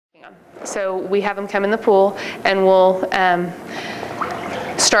job. So we have him come in the pool, and we'll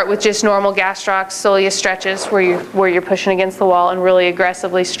start with just normal Gastroc soleus stretches where you're pushing against the wall and really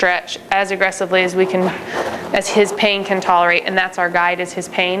aggressively stretch, as aggressively as we can, as his pain can tolerate, and that's our guide, is his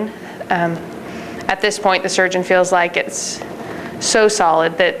pain. At this point, the surgeon feels like it's so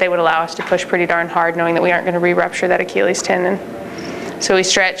solid that they would allow us to push pretty darn hard, knowing that we aren't going to re-rupture that Achilles tendon. So we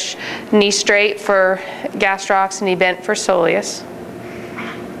stretch knee straight for Gastrocs, knee bent for soleus.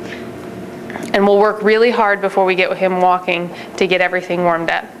 And we'll work really hard before we get him walking to get everything warmed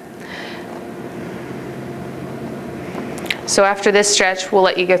up. So after this stretch, we'll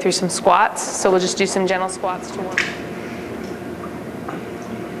let you go through some squats. So we'll just do some gentle squats to warm up.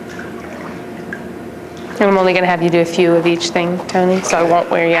 And I'm only going to have you do a few of each thing, Tony, so I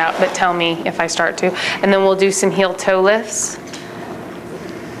won't wear you out, but tell me if I start to. And then we'll do some heel-toe lifts.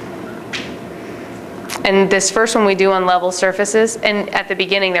 And this first one we do on level surfaces, and at the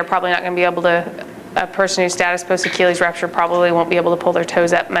beginning they're probably not going to be able to, a person who's status post Achilles rupture probably won't be able to pull their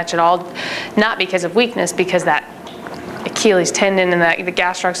toes up much at all, not because of weakness, because that Achilles tendon and the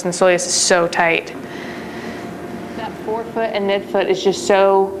gastrocs and the soleus is so tight. That forefoot and midfoot is just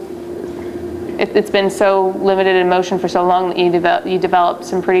so, it's been so limited in motion for so long that you develop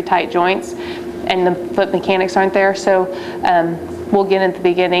some pretty tight joints, and the foot mechanics aren't there. So we'll get in at the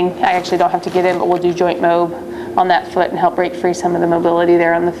beginning. I actually don't have to get in, but we'll do joint mob on that foot and help break free some of the mobility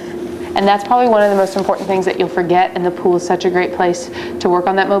there on the and that's probably one of the most important things that you'll forget, and the pool is such a great place to work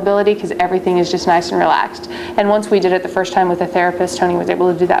on that mobility because everything is just nice and relaxed. And once we did it the first time with a therapist, Tony was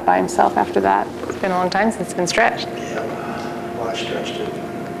able to do that by himself after that. It's been a long time since it's been stretched. Yeah, well, I stretched it,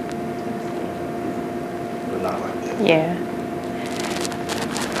 but not like that. Yeah.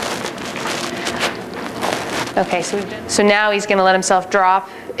 Okay, so now he's going to let himself drop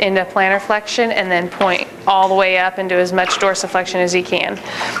into plantar flexion and then point all the way up into as much dorsiflexion as he can.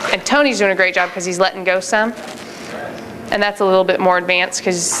 And Tony's doing a great job because he's letting go some. And that's a little bit more advanced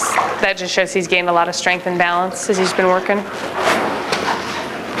because that just shows he's gained a lot of strength and balance as he's been working.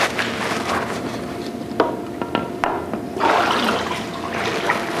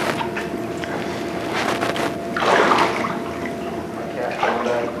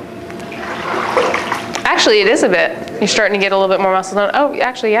 Actually, it is a bit. You're starting to get a little bit more muscle tone. Oh,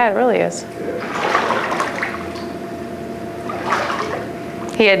 actually, yeah, it really is.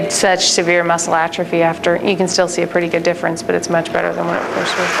 He had such severe muscle atrophy after. You can still see a pretty good difference, but it's much better than when it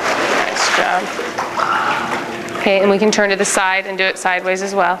first was. Nice job. Okay, and we can turn to the side and do it sideways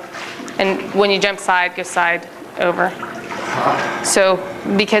as well. And when you jump side, go side over. So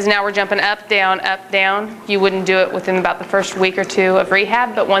because now we're jumping up, down, you wouldn't do it within about the first week or two of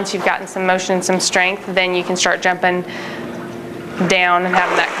rehab, but once you've gotten some motion, some strength, then you can start jumping down and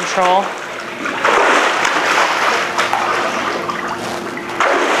having that control.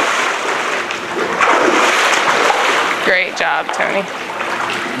 Great job, Tony.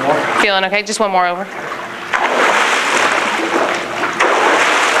 More? Feeling okay? Just one more over.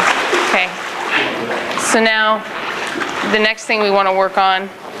 Okay. So now, the next thing we want to work on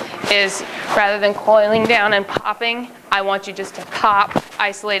is, rather than coiling down and popping, I want you just to pop,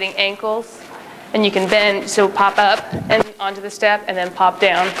 isolating ankles. And you can bend, so pop up and onto the step and then pop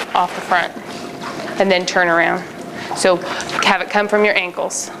down off the front. And then turn around. So have it come from your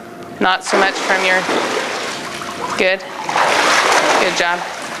ankles, not so much from your, good job.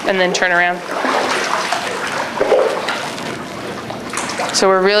 And then turn around. So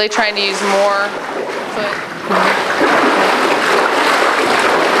we're really trying to use more foot.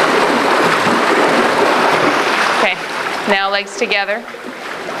 Okay, now legs together.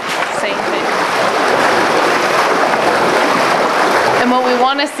 Same thing. And what we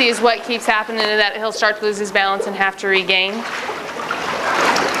want to see is what keeps happening, and that he'll start to lose his balance and have to regain.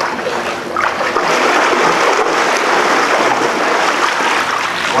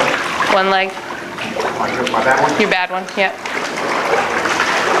 One leg. My bad one? Your bad one, yep.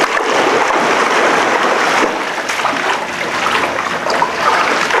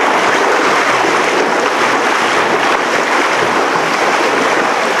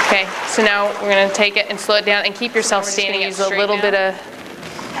 Okay, so now we're going to take it and slow it down and keep yourself standing. Use a little bit of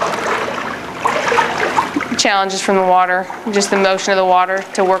challenges from the water, just the motion of the water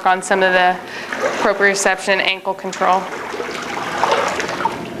to work on some of the proprioception and ankle control.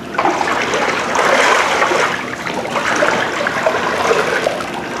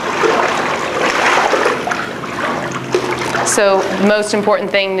 So the most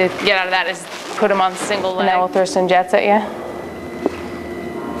important thing to get out of that is put them on single leg. Now we'll throw some jets at you.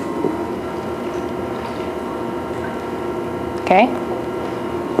 Okay.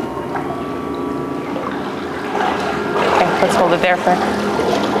 Okay, let's hold it there for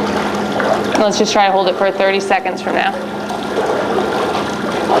Let's just try to hold it for 30 seconds from now.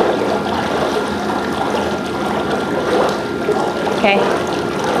 Okay.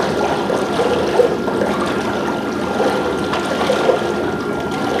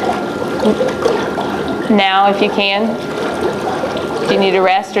 Now, if you can, do you need a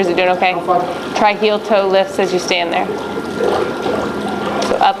rest or is it doing okay? Try heel-toe lifts as you stand there.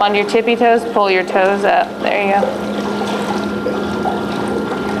 So up onto your tippy toes, pull your toes up. There you go.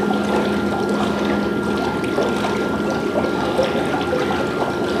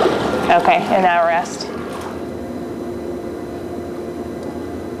 Okay, and now rest.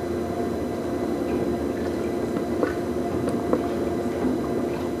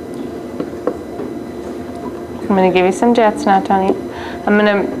 I'm going to give you some jets now, Tony. I'm going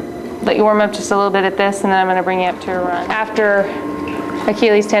to let you warm up just a little bit at this, and then I'm going to bring you up to a run. After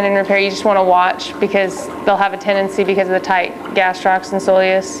Achilles tendon repair, you just want to watch because they'll have a tendency, because of the tight gastrocs and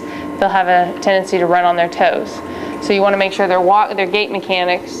soleus, they'll have a tendency to run on their toes. So you want to make sure their gait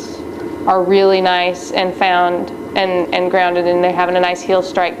mechanics are really nice and found and grounded, and they're having a nice heel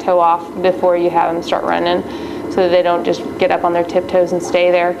strike toe off before you have them start running, so that they don't just get up on their tiptoes and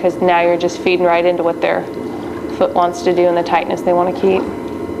stay there, because now you're just feeding right into what their foot wants to do and the tightness they want to keep.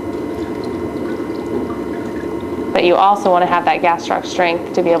 But you also want to have that gastroc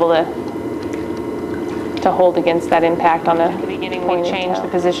strength to be able to hold against that impact on the beginning. We changed the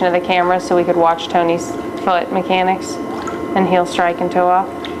position of the camera so we could watch Tony's foot mechanics and heel strike and toe off.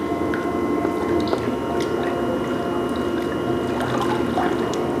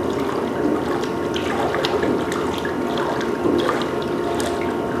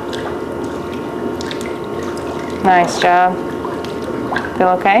 Nice job. Feel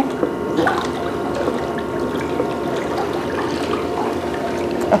okay?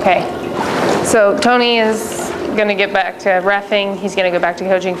 Okay. So Tony is going to get back to reffing. He's going to go back to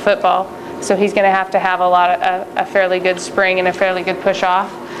coaching football. So he's going to have a fairly good spring and a fairly good push off,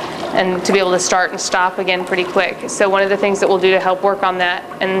 and to be able to start and stop again pretty quick. So one of the things that we'll do to help work on that,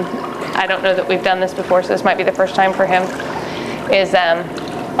 and I don't know that we've done this before, so this might be the first time for him, is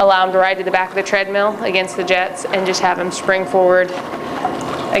allow him to ride to the back of the treadmill against the jets and just have him spring forward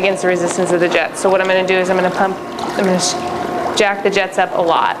against the resistance of the jets. So what I'm going to do is I'm going to jack the jets up a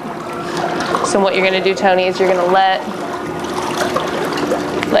lot. So what you're going to do, Tony, is you're going to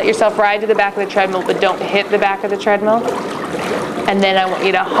let yourself ride to the back of the treadmill, but don't hit the back of the treadmill. And then I want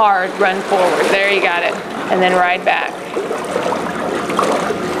you to hard run forward. There, you got it. And then ride back.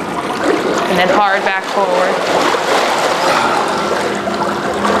 And then hard back forward.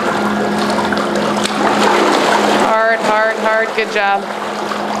 Hard, hard, hard. Good job.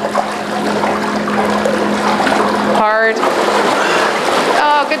 Hard.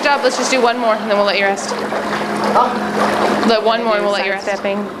 Oh, good job. Let's just do one more, and then we'll let you rest. Let one more, and we'll let you rest.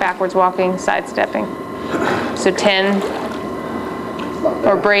 Stepping, backwards walking, side stepping. So 10.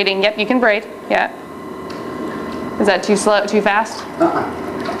 Or braiding. Yep, you can braid. Yeah. Is that too slow? Too fast? Just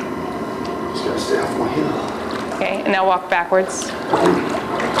gotta stay off my heel. Okay, and now walk backwards.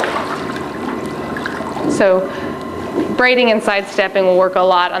 So braiding and side stepping will work a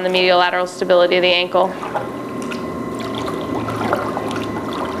lot on the medial lateral stability of the ankle.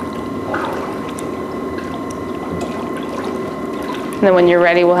 And then when you're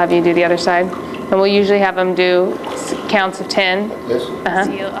ready, we'll have you do the other side. And we'll usually have them do counts of 10. Yes.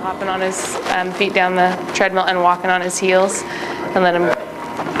 Hopping on his feet down the treadmill and walking on his heels. And let him.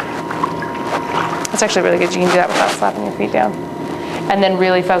 It's actually really good. You can do that without slapping your feet down. And then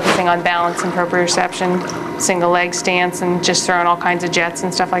really focusing on balance and proprioception, single leg stance, and just throwing all kinds of jets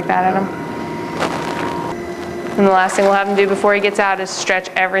and stuff like that at him. And the last thing we'll have him do before he gets out is stretch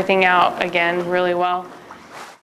everything out again really well.